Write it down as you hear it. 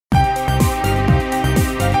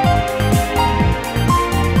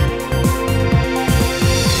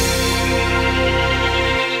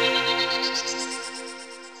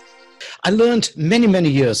learned many, many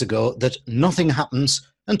years ago that nothing happens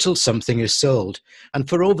until something is sold. And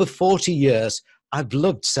for over 40 years, I've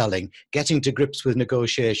loved selling, getting to grips with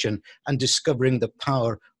negotiation and discovering the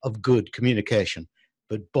power of good communication.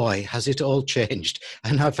 But boy, has it all changed,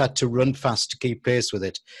 and I've had to run fast to keep pace with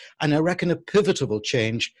it. And I reckon a pivotal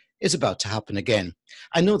change is about to happen again.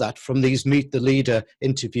 I know that from these Meet the Leader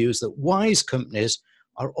interviews that wise companies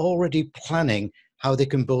are already planning how they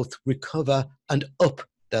can both recover and up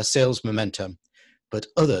their sales momentum, but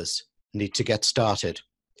others need to get started.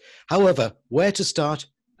 However, where to start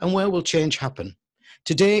and where will change happen?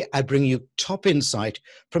 Today, I bring you top insight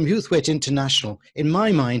from Huthwaite International, in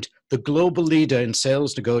my mind, the global leader in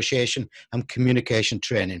sales negotiation and communication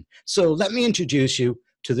training. So let me introduce you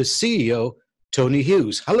to the CEO, Tony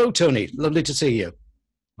Hughes. Hello, Tony. Lovely to see you.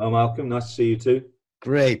 Hello, Malcolm. Nice to see you too.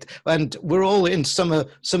 Great. And we're all in summer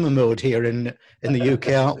mode here in the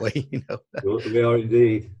UK, aren't we? You know. We are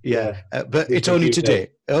indeed. Yeah. But it's only today.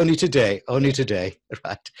 Only today.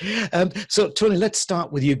 Right. So, Tony, let's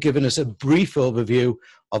start with you giving us a brief overview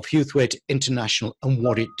of Huthwaite International and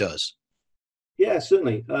what it does. Yeah,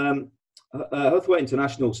 certainly. Huthwaite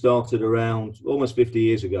International started around almost 50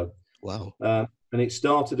 years ago. Wow. And it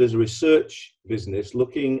started as a research business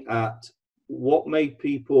looking at what made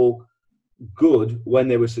people good when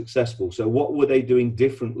they were successful. So what were they doing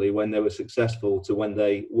differently when they were successful to when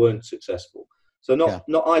they weren't successful? So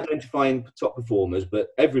not identifying top performers, but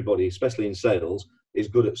everybody, especially in sales, is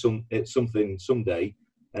good at something someday.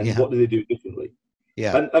 And what do they do differently?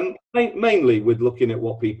 Yeah. And mainly with looking at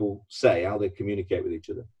what people say, how they communicate with each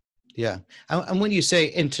other. Yeah. And when you say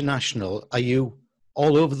international, are you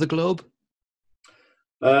all over the globe?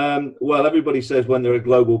 Well, everybody says when they're a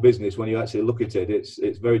global business, when you actually look at it,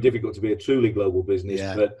 it's very difficult to be a truly global business.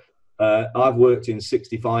 Yeah. But I've worked in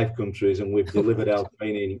 65 countries and we've delivered our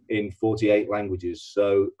training in 48 languages.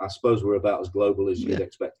 So I suppose we're about as global as you'd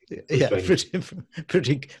expect. Yeah,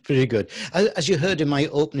 pretty good. As you heard in my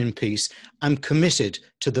opening piece, I'm committed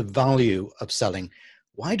to the value of selling.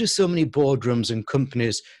 Why do so many boardrooms and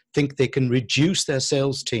companies think they can reduce their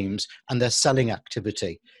sales teams and their selling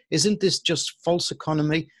activity? Isn't this just false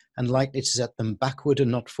economy and likely to set them backward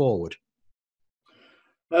and not forward?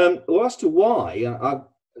 Well, as to why,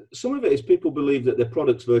 some of it is people believe that their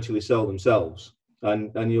products virtually sell themselves.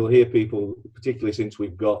 And you'll hear people, particularly since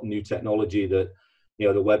we've got new technology, that the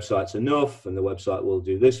website's enough and the website will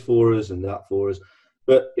do this for us and that for us.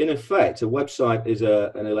 But in effect, a website is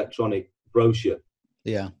an electronic brochure.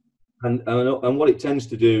 Yeah. And what it tends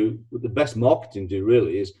to do, what the best marketing do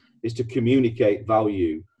really is to communicate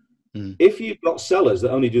value. Mm. If you've got sellers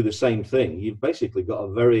that only do the same thing, you've basically got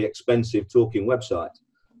a very expensive talking website.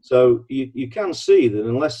 So you can see that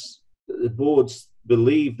unless the boards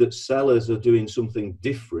believe that sellers are doing something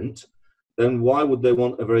different, then why would they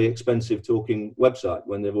want a very expensive talking website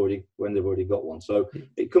when they've already got one? So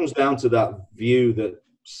it comes down to that view that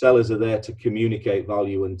sellers are there to communicate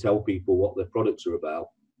value and tell people what their products are about.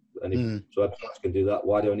 And if websites can do that,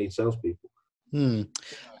 why do I need salespeople? In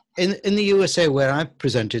the USA, where I've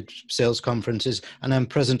presented sales conferences and I'm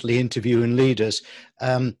presently interviewing leaders,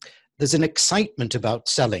 there's an excitement about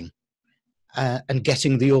selling and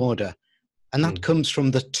getting the order, and that comes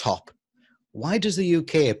from the top. Why does the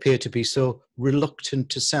UK appear to be so reluctant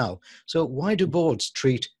to sell? So why do boards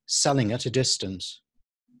treat selling at a distance?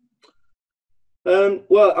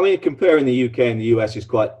 Well, I mean, comparing the UK and the US is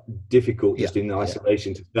quite difficult just in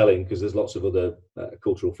isolation to selling, because there's lots of other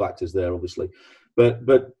cultural factors there, obviously. But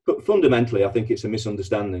fundamentally, I think it's a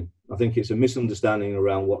misunderstanding. I think it's a misunderstanding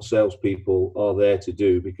around what salespeople are there to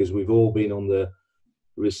do, because we've all been on the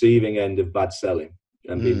receiving end of bad selling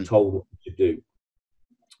and being told what to do.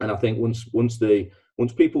 And I think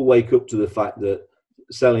once people wake up to the fact that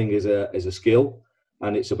selling is a skill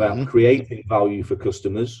and it's about creating value for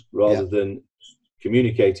customers rather than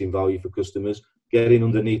communicating value for customers, getting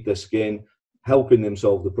underneath their skin, helping them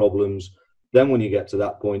solve the problems. Then when you get to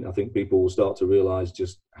that point, I think people will start to realize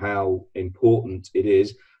just how important it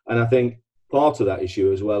is. And I think part of that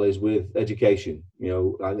issue as well is with education.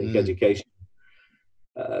 I think education,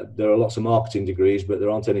 there are lots of marketing degrees, but there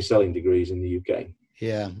aren't any selling degrees in the UK.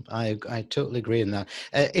 Yeah, I totally agree in that.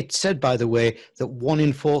 It's said, by the way, that 1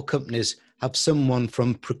 in 4 companies have someone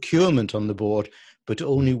from procurement on the board, but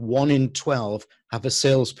only 1 in 12 have a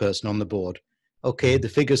salesperson on the board. Okay, the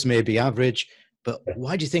figures may be average, but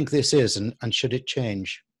why do you think this is, and should it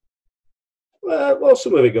change? Well,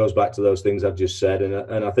 some of it goes back to those things I've just said,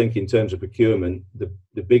 and I think in terms of procurement, the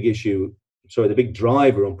big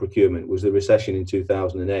driver on procurement was the recession in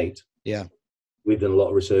 2008. Yeah. We've done a lot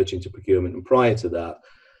of research into procurement, and prior to that,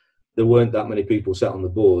 there weren't that many people sat on the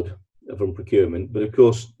board from procurement. But of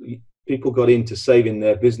course, people got into saving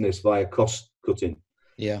their business via cost cutting.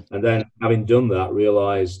 Yeah. And then having done that,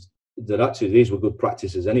 realized that actually these were good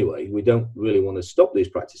practices anyway. We don't really want to stop these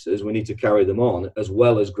practices. We need to carry them on as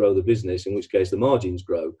well as grow the business, in which case the margins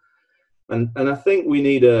grow. And I think we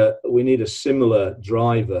need a similar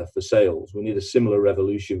driver for sales. We need a similar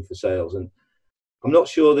revolution for sales. And I'm not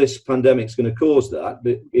sure this pandemic is going to cause that,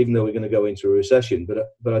 but even though we're going to go into a recession.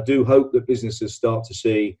 But I do hope that businesses start to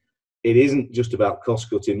see it isn't just about cost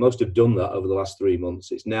cutting. Most have done that over the last 3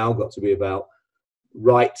 months. It's now got to be about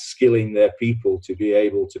right skilling their people to be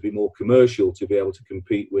able to be more commercial, to be able to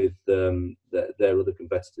compete with their other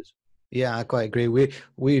competitors. Yeah, I quite agree.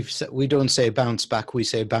 We don't say bounce back, we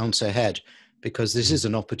say bounce ahead, because this is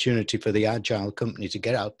an opportunity for the agile company to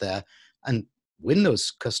get out there and win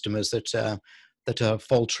those customers that are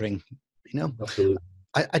faltering. Absolutely.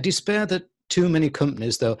 I despair that too many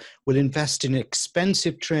companies, though, will invest in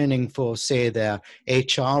expensive training for, say, their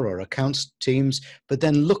HR or accounts teams, but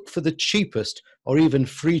then look for the cheapest or even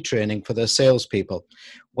free training for their salespeople.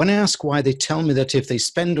 When I ask why, they tell me that if they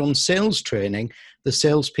spend on sales training, the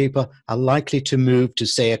salespeople are likely to move to,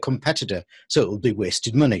 say, a competitor, so it will be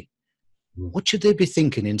wasted money. What should they be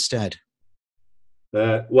thinking instead?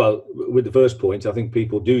 Well, with the first point, I think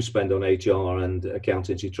people do spend on HR and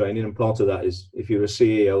accountancy training, and part of that is, if you're a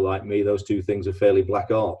CEO like me, those two things are fairly black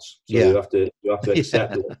arts. So you have to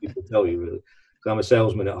accept what people tell you, really. I'm a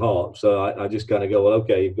salesman at heart, so I just kind of go, well,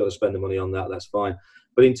 okay, you've got to spend the money on that. That's fine.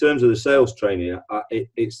 But in terms of the sales training,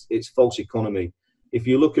 it's false economy. If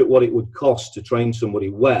you look at what it would cost to train somebody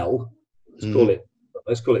well, let's call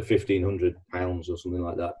it £1,500 or something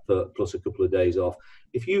like that, plus a couple of days off.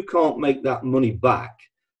 If you can't make that money back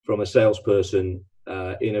from a salesperson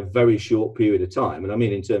in a very short period of time, and I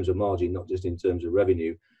mean in terms of margin, not just in terms of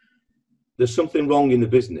revenue, there's something wrong in the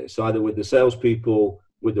business, either with the salespeople,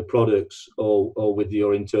 with the products, or with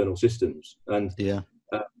your internal systems. And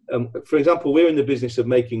for example, we're in the business of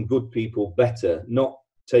making good people better, not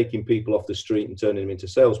taking people off the street and turning them into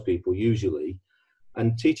salespeople usually,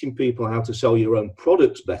 and teaching people how to sell your own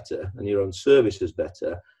products better and your own services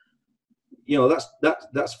better.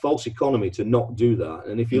 That's false economy to not do that.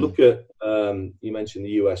 And if you look at, you mentioned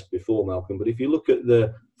the US before, Malcolm, but if you look at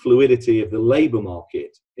the fluidity of the labor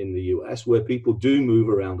market in the US, where people do move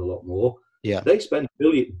around a lot more, they spend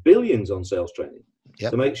billions on sales training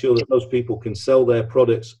to make sure that those people can sell their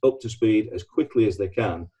products up to speed as quickly as they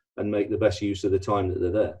can and make the best use of the time that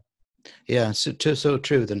they're there. Yeah, so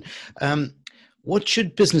true then. What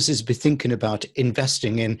should businesses be thinking about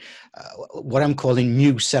investing in what I'm calling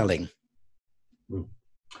new selling?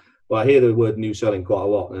 Well, I hear the word new selling quite a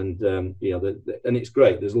lot, and and it's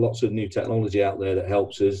great. There's lots of new technology out there that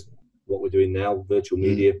helps us. What we're doing now, virtual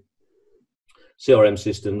media, CRM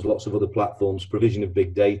systems, lots of other platforms, provision of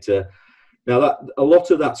big data. Now, a lot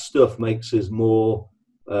of that stuff makes us more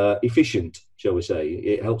efficient, shall we say.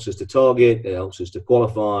 It helps us to target, it helps us to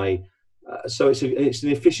qualify. So it's an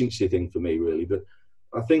efficiency thing for me, really. But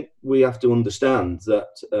I think we have to understand that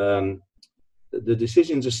the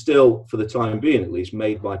decisions are still, for the time being at least,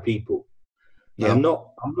 made by people. Yeah. I'm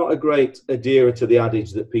not a great adherer to the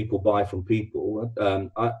adage that people buy from people.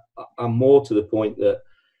 I'm more to the point that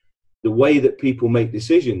the way that people make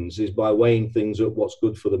decisions is by weighing things up, what's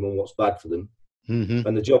good for them and what's bad for them. Mm-hmm.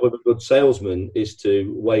 And the job of a good salesman is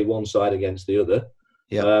to weigh one side against the other.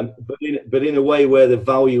 Yeah. But in a way where the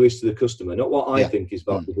value is to the customer, not what I think is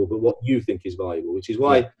valuable, but what you think is valuable, which is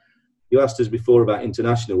why you asked us before about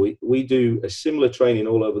international. We do a similar training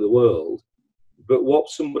all over the world, but what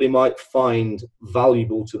somebody might find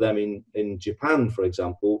valuable to them in Japan, for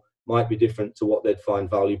example, might be different to what they'd find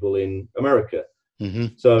valuable in America. Mm-hmm.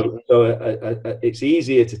 So it's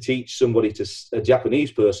easier to teach a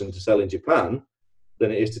Japanese person to sell in Japan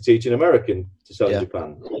than it is to teach an American to sell in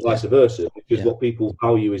Japan, or vice versa, because what people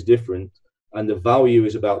value is different, and the value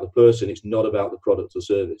is about the person. It's not about the product or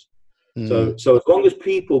service. Mm. So as long as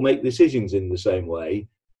people make decisions in the same way,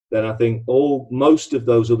 then I think most of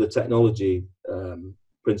those other technology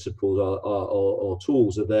principles or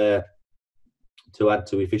tools are there to add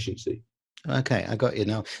to efficiency. Okay, I got you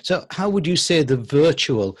now. So how would you say the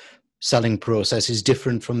virtual selling process is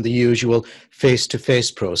different from the usual face-to-face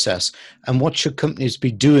process? And what should companies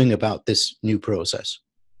be doing about this new process?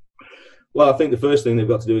 Well, I think the first thing they've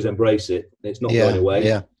got to do is embrace it. It's not going away.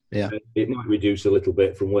 Yeah. It might reduce a little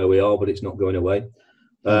bit from where we are, but it's not going away.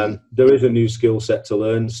 There is a new skill set to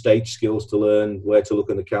learn, stage skills to learn, where to look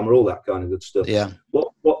in the camera, all that kind of good stuff. Yeah.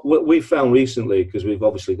 What we've found recently, because we've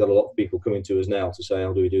obviously got a lot of people coming to us now to say,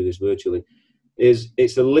 how do we do this virtually, is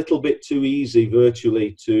it's a little bit too easy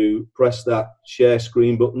virtually to press that share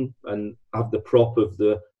screen button and have the prop of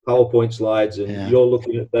the PowerPoint slides, and you're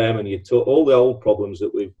looking at them, and all the old problems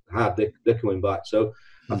that we've had, they're coming back. So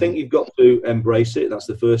I think you've got to embrace it. That's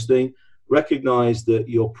the first thing. Recognize that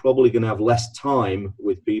you're probably going to have less time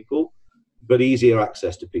with people, but easier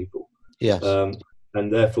access to people. Yes.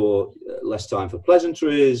 And therefore less time for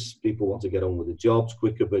pleasantries. People want to get on with the jobs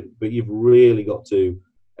quicker, but you've really got to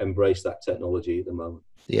embrace that technology at the moment.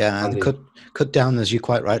 Yeah, and cut down, as you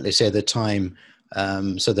quite rightly say, the time,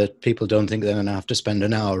 so that people don't think they're going to have to spend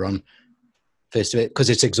an hour on face-to-face, because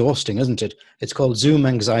it's exhausting, isn't it? It's called Zoom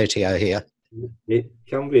anxiety, I hear. It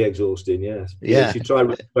can be exhausting, yes. Yeah. You should try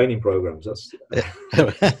training programs.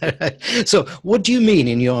 So what do you mean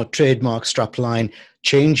in your trademark strapline,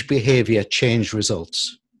 change behavior, change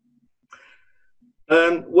results?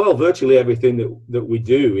 Well, virtually everything that we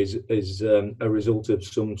do is a result of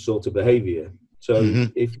some sort of behavior. So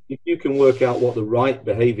if you can work out what the right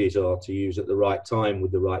behaviors are to use at the right time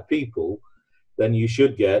with the right people, then you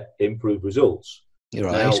should get improved results. You're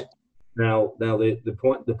right. Now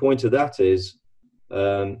the point of that is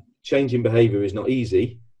changing behavior is not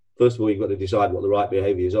easy. First of all, you've got to decide what the right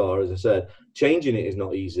behaviors are. As I said, changing it is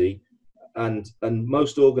not easy, and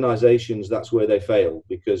most organizations, that's where they fail,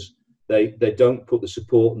 because they don't put the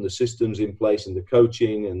support and the systems in place, and the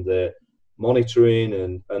coaching and the monitoring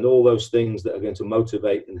and all those things that are going to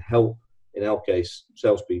motivate and help, in our case,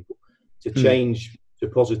 salespeople, to change to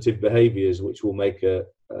positive behaviors, which will make a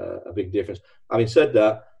big difference. Having said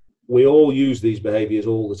that, we all use these behaviors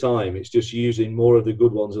all the time. It's just using more of the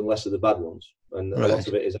good ones and less of the bad ones. And a lot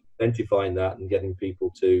of it is identifying that and getting people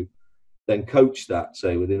to then coach that,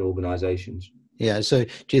 say, within organizations. Yeah. So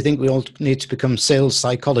do you think we all need to become sales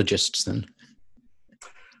psychologists then?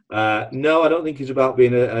 No, I don't think it's about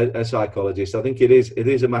being a psychologist. I think it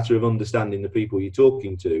is a matter of understanding the people you're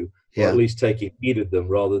talking to, or at least taking heed of them,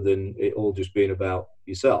 rather than it all just being about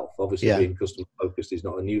yourself. Obviously, being customer focused is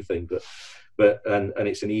not a new thing, but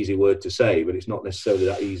it's an easy word to say, but it's not necessarily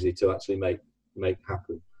that easy to actually make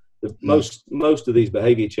happen. Most of these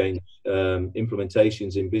behavior change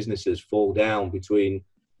implementations in businesses fall down between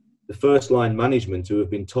the first line management, who have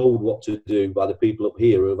been told what to do by the people up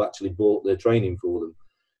here who have actually bought their training for them.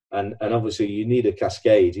 And obviously you need a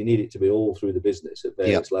cascade. You need it to be all through the business at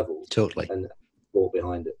various levels. Totally. And support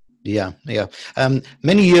behind it. Yeah.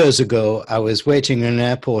 Many years ago, I was waiting in an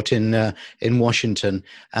airport in Washington,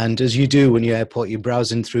 and as you do when you're airport, you're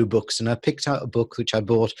browsing through books, and I picked out a book which I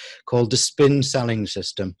bought called The Spin Selling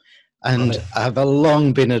System, and I've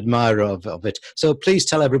long been an admirer of it. So please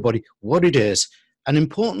tell everybody what it is, and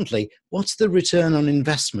importantly, what's the return on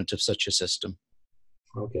investment of such a system?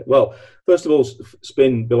 Okay. Well, first of all,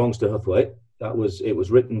 Spin belongs to Huthwaite. It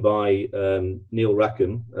was written by Neil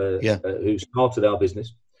Rackham, who started our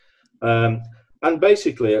business. And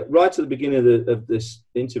basically, right at the beginning of this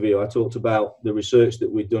interview, I talked about the research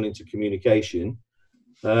that we'd done into communication.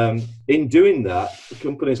 In doing that,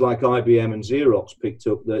 companies like IBM and Xerox picked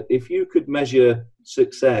up that if you could measure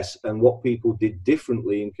success and what people did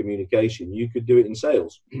differently in communication, you could do it in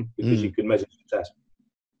sales, because you could measure success.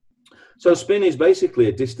 So Spin is basically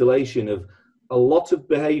a distillation of a lot of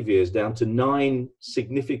behaviors down to 9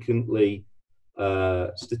 significantly,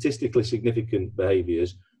 statistically significant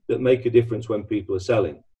behaviors that make a difference when people are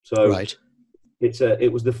selling. So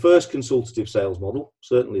it was the first consultative sales model,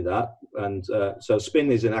 certainly that. And so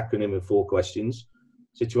SPIN is an acronym of 4 questions: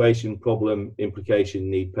 situation, problem,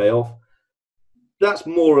 implication, need, payoff. That's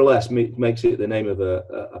more or less makes it the name of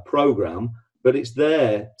a program, but it's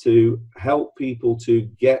there to help people to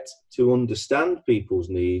get to understand people's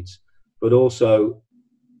needs, but also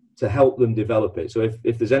to help them develop it. So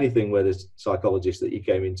if there's anything where there's psychologists that you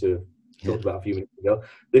came into, talked about a few minutes ago,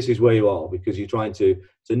 this is where you are, because you're trying to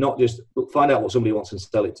not just find out what somebody wants and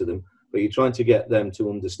sell it to them, but you're trying to get them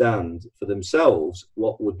to understand for themselves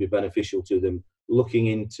what would be beneficial to them looking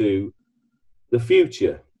into the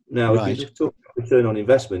future. Now, if you just talk about return on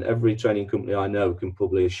investment, every training company I know can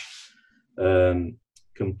publish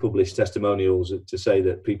testimonials to say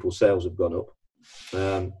that people's sales have gone up,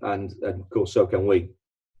 and of course so can we.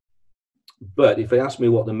 But if they ask me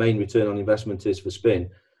what the main return on investment is for Spin,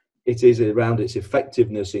 it is around its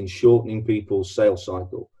effectiveness in shortening people's sales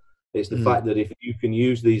cycle. It's the fact that if you can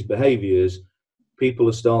use these behaviors, people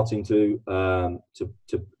are starting to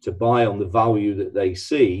buy on the value that they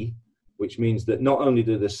see, which means that not only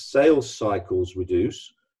do the sales cycles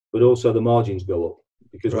reduce, but also the margins go up.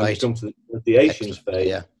 Because when you come to the negotiations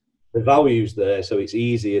phase, the value's there, so it's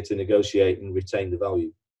easier to negotiate and retain the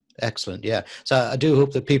value. Excellent. Yeah. So I do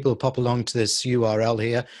hope that people pop along to this URL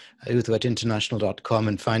here, huthwaiteinternational.com,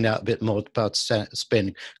 and find out a bit more about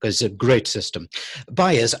Spin, because it's a great system.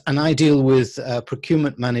 Buyers, and I deal with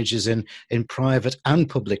procurement managers in private and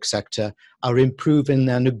public sector, are improving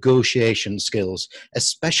their negotiation skills,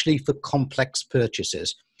 especially for complex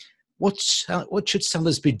purchases. What should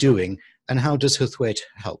sellers be doing, and how does Huthwaite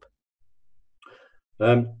help?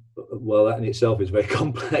 Well, that in itself is very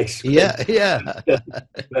complex. Yeah.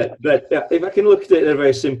 But if I can look at it in a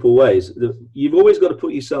very simple ways, you've always got to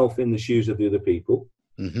put yourself in the shoes of the other people,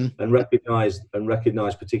 and recognize,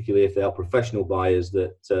 particularly if they are professional buyers,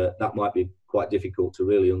 that might be quite difficult to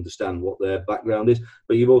really understand what their background is.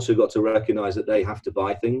 But you've also got to recognize that they have to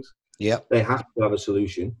buy things. Yeah, they have to have a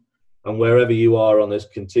solution. And wherever you are on this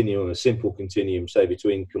continuum, a simple continuum, say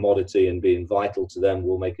between commodity and being vital to them,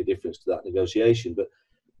 will make a difference to that negotiation.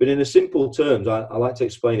 But in a simple terms, I like to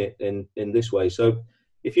explain it in this way. So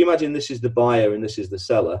if you imagine this is the buyer and this is the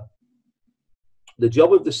seller, the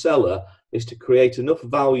job of the seller is to create enough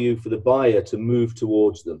value for the buyer to move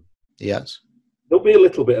towards them. Yes. There'll be a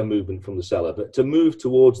little bit of movement from the seller, but to move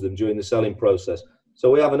towards them during the selling process. So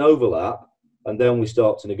we have an overlap, and then we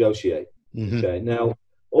start to negotiate. Okay. Now,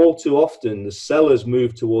 all too often, the sellers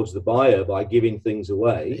move towards the buyer by giving things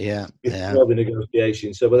away before the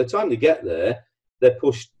negotiation. So by the time they get there, they're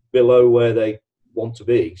pushed below where they want to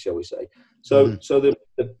be, shall we say. So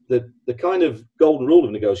the kind of golden rule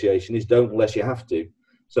of negotiation is don't unless you have to.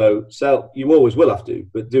 So sell, you always will have to,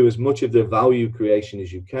 but do as much of the value creation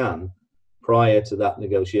as you can prior to that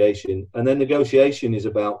negotiation. And then negotiation is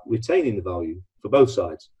about retaining the value for both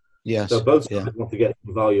sides. Yes. So both sides want to get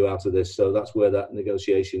the value out of this. So that's where that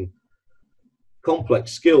negotiation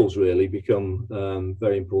complex skills really become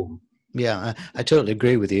very important. Yeah, I totally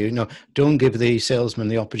agree with you. No, don't give the salesman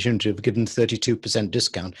the opportunity of giving 32%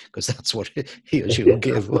 discount, because that's what he or she will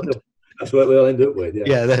give. That's what we'll end up with.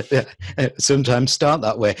 Sometimes start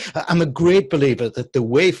that way. I'm a great believer that the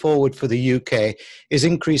way forward for the UK is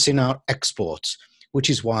increasing our exports, which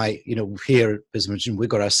is why, here at BizVision, we've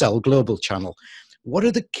got our Sell Global channel. What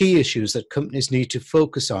are the key issues that companies need to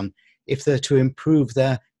focus on if they're to improve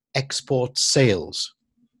their export sales?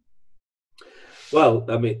 Well,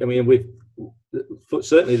 I mean,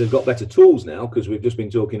 certainly they've got better tools now, because we've just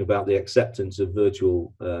been talking about the acceptance of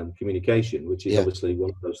virtual communication, which is obviously one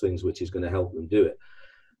of those things which is going to help them do it.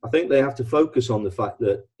 I think they have to focus on the fact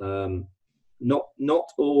that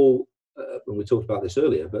not all, and we talked about this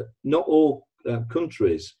earlier, but not all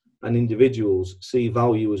countries and individuals see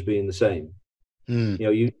value as being the same.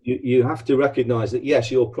 You have to recognize that,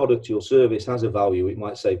 yes, your product, your service has a value. It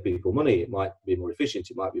might save people money. It might be more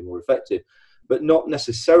efficient. It might be more effective. But not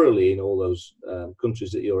necessarily in all those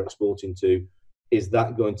countries that you're exporting to is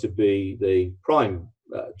that going to be the prime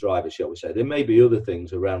driver, shall we say. There may be other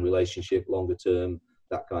things around relationship, longer term,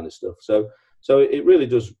 that kind of stuff. So it really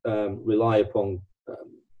does rely upon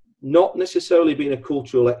not necessarily being a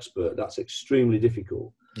cultural expert. That's extremely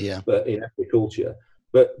difficult. But in agriculture.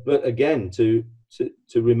 But again, to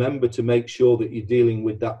remember to make sure that you're dealing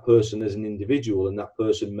with that person as an individual, and that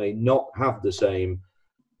person may not have the same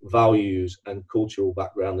values and cultural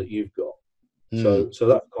background that you've got. So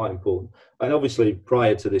that's quite important. And obviously,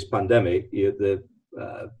 prior to this pandemic, the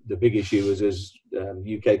big issue was as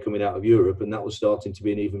UK coming out of Europe, and that was starting to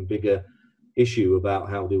be an even bigger issue about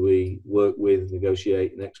how do we work with,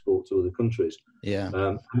 negotiate, and export to other countries.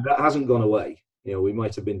 That hasn't gone away. We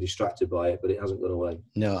might have been distracted by it, but it hasn't gone away.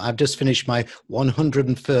 No, I've just finished my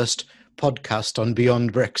 101st podcast on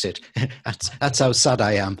Beyond Brexit. That's how sad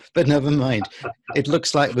I am, but never mind. It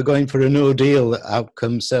looks like we're going for a no deal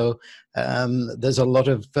outcome. So there's a lot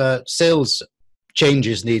of sales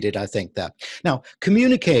changes needed, I think that. Now,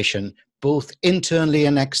 communication, both internally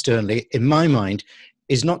and externally, in my mind,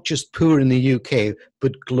 is not just poor in the UK,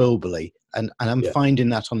 but globally. And I'm finding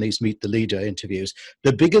that on these Meet the Leader interviews.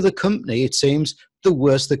 The bigger the company, it seems, the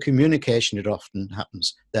worse the communication. It often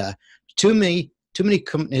happens there. Too many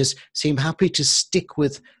companies seem happy to stick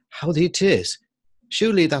with how it is.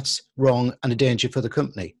 Surely that's wrong and a danger for the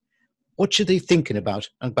company. What should they be thinking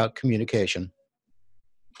about communication?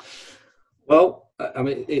 Well, I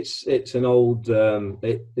mean, it's an old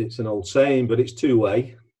saying, but it's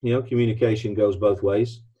two-way. Communication goes both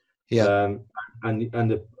ways. And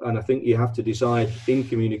I think you have to decide in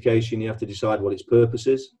communication. You have to decide what its purpose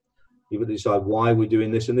is. You have to decide why we're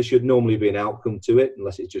doing this, and there should normally be an outcome to it,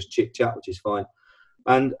 unless it's just chit chat, which is fine.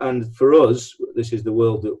 And for us, this is the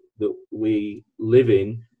world that we live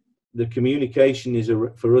in. The communication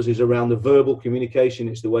for us is around the verbal communication.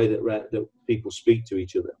 It's the way that people speak to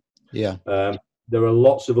each other. There are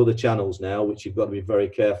lots of other channels now which you've got to be very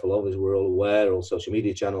careful of, as we're all aware, all social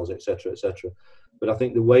media channels, etc., etc. But I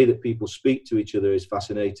think the way that people speak to each other is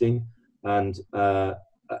fascinating, and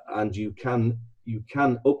you can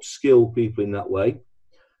upskill people in that way.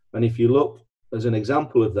 And if you look, as an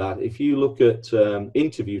example of that, if you look at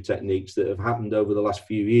interview techniques that have happened over the last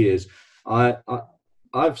few years,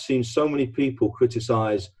 I've seen so many people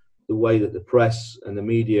criticize the way that the press and the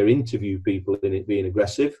media interview people in it being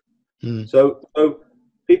aggressive. So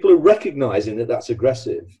people are recognizing that that's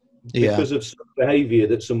aggressive because of some behavior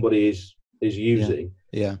that somebody is using.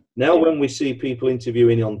 Now, when we see people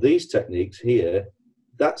interviewing on these techniques here,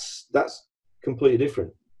 that's completely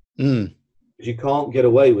different. You can't get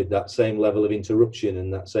away with that same level of interruption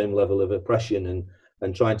and that same level of oppression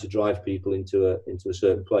and trying to drive people into a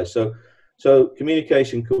certain place. So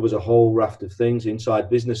communication covers a whole raft of things inside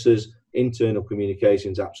businesses. Internal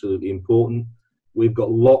communication is absolutely important. We've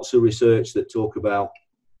got lots of research that talks about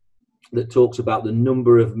the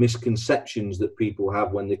number of misconceptions that people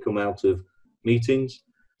have when they come out of meetings.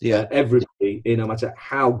 Everybody, no matter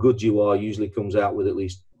how good you are, usually comes out with at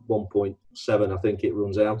least 1.7, I think it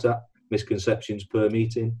runs out at, misconceptions per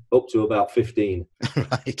meeting, up to about 15.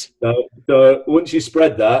 Right. So once you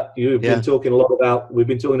spread that, we've been talking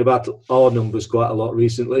about our numbers quite a lot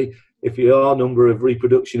recently. If our number of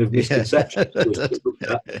reproduction of misconceptions,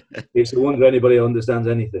 it's a wonder anybody understands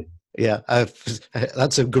anything.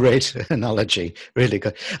 That's a great analogy. Really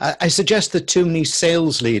good. I suggest that too many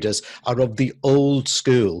sales leaders are of the old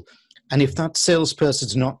school. And if that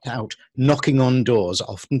salesperson's not out knocking on doors,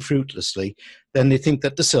 often fruitlessly, then they think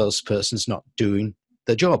that the salesperson's not doing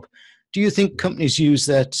the job. Do you think companies use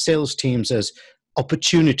their sales teams as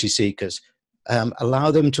opportunity seekers,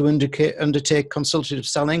 allow them to undertake consultative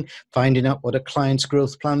selling, finding out what a client's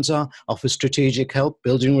growth plans are, offer strategic help,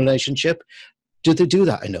 building relationship? Do they do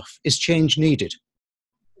that enough? Is change needed?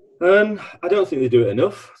 I don't think they do it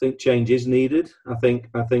enough. I think change is needed. I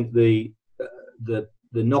think the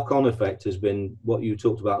knock-on effect has been what you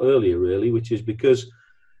talked about earlier, really, which is because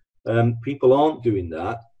people aren't doing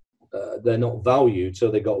that. They're not valued, so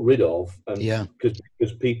they got rid of.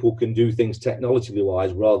 Because people can do things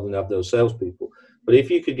technologically-wise rather than have those salespeople. But if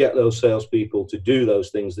you could get those salespeople to do those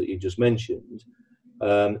things that you just mentioned,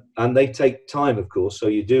 and they take time, of course, so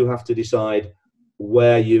you do have to decide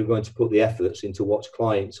where you're going to put the efforts, into what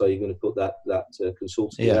clients are you going to put that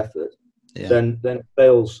consultative effort. Then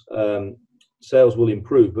sales will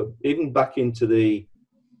improve. But even back into the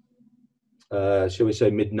shall we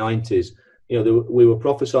say mid-90s, we were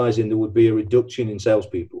prophesizing there would be a reduction in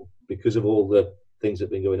salespeople because of all the things that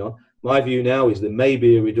have been going on. My view now is there may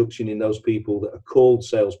be a reduction in those people that are called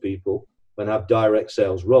salespeople and have direct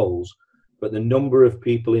sales roles, but the number of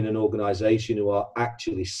people in an organization who are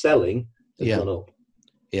actually selling has gone up.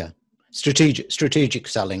 Strategic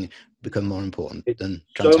selling become more important than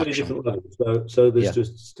transactional. So many different levels. So there's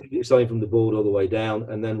just selling from the board all the way down,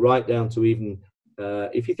 and then right down to even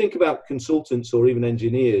if you think about consultants or even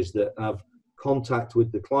engineers that have contact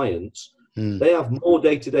with the clients, they have more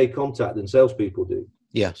day-to-day contact than salespeople do.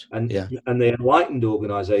 And the enlightened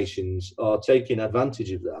organizations are taking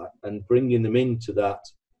advantage of that and bringing them into that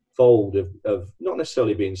fold of not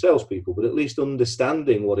necessarily being salespeople, but at least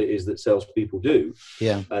understanding what it is that salespeople do.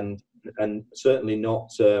 And certainly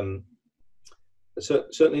not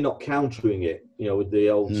countering it, with the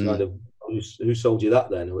old kind of who sold you that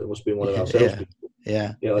then? It must be one of our salespeople.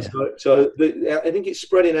 So I think it's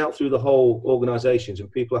spreading out through the whole organisations,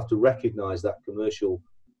 and people have to recognise that commercial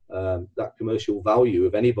value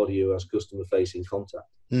of anybody who has customer-facing contact.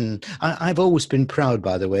 I've always been proud,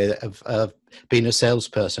 by the way, of being a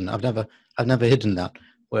salesperson. I've never hidden that.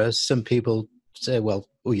 Whereas some people say, "Well,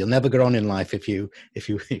 you'll never get on in life if you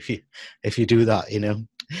do that."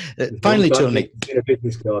 Finally, Tony. Get a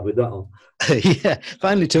business card with that on.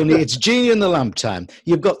 Finally, Tony. It's genie in the lamp time.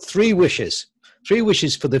 You've got 3 wishes. 3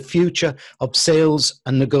 wishes for the future of sales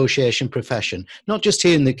and negotiation profession, not just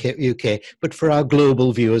here in the UK, but for our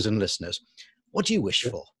global viewers and listeners. What do you wish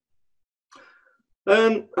for?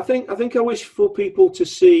 I think I wish for people to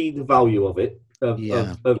see the value of it, of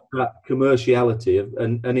that commerciality,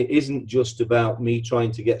 and it isn't just about me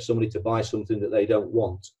trying to get somebody to buy something that they don't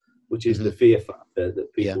want, which is the fear factor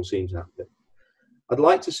that people seem to have. I'd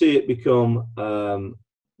like to see it become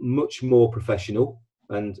much more professional,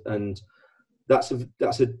 and that's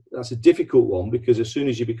a difficult one, because as soon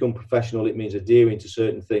as you become professional, it means adhering to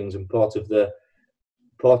certain things, and part of the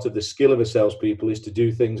skill of a salespeople is to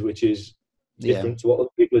do things which is different to what other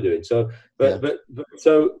people are doing. So,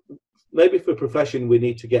 so maybe for profession, we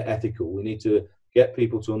need to get ethical. We need to get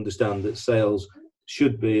people to understand that sales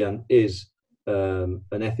should be and is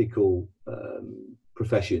an ethical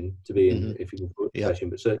profession to be in, if you can call it a profession,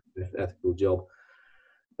 but certainly an ethical job.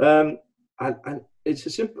 And it's a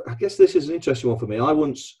simple. I guess this is an interesting one for me. I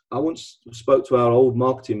once spoke to our old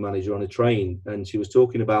marketing manager on a train, and she was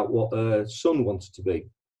talking about what her son wanted to be.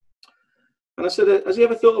 And I said, "Has he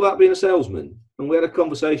ever thought about being a salesman?" And we had a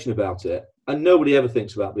conversation about it. And nobody ever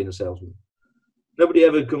thinks about being a salesman. Nobody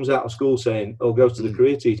ever comes out of school saying, or goes to the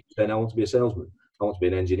career teacher saying, "I want to be a salesman. I want to be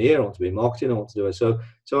an engineer. I want to be in marketing. I want to do it." So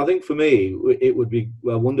I think for me, it would be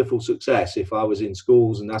a wonderful success if I was in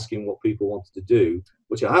schools and asking what people wanted to do,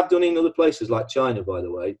 which I have done in other places like China, by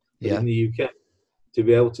the way, but in the UK, to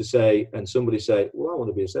be able to say, and somebody say, "Well, I want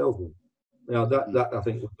to be a salesman." Now that I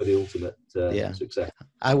think would be the ultimate success.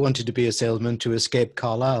 I wanted to be a salesman to escape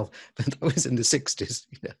Carlisle, but that was in the 60s.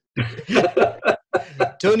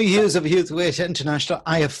 Tony Hughes of Huthwaite International,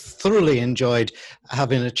 I have thoroughly enjoyed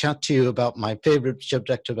having a chat to you about my favourite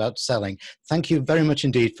subject about selling. Thank you very much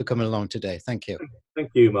indeed for coming along today. Thank you.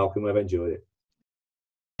 Thank you, Malcolm. I've enjoyed it.